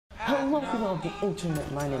Hello people of the internet,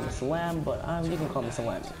 my name is Salam, but you can call me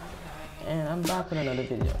Salami. And I'm back with another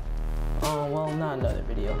video. Well, not another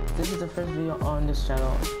video. This is the first video on this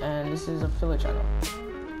channel, and this is a filler channel.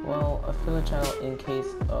 Well, a filler channel in case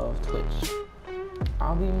of Twitch.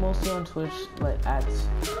 I'll be mostly on Twitch, like at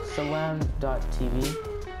salam.tv,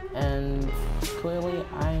 and clearly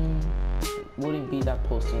I wouldn't be that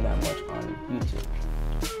posting that much on YouTube.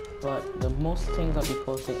 But the most things I'll be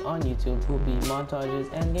posting on YouTube will be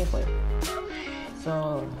montages and gameplay.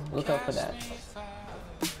 So look out for that.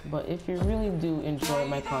 But if you really do enjoy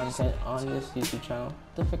my content on this YouTube channel,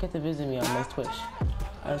 don't forget to visit me on my Twitch.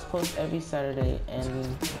 I just post every Saturday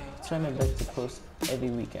and try my best to post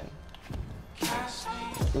every weekend.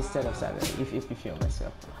 Instead of Saturday, if you feel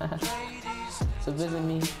myself. So visit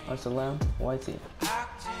me on Salam YT.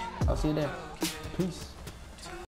 I'll see you there. Peace.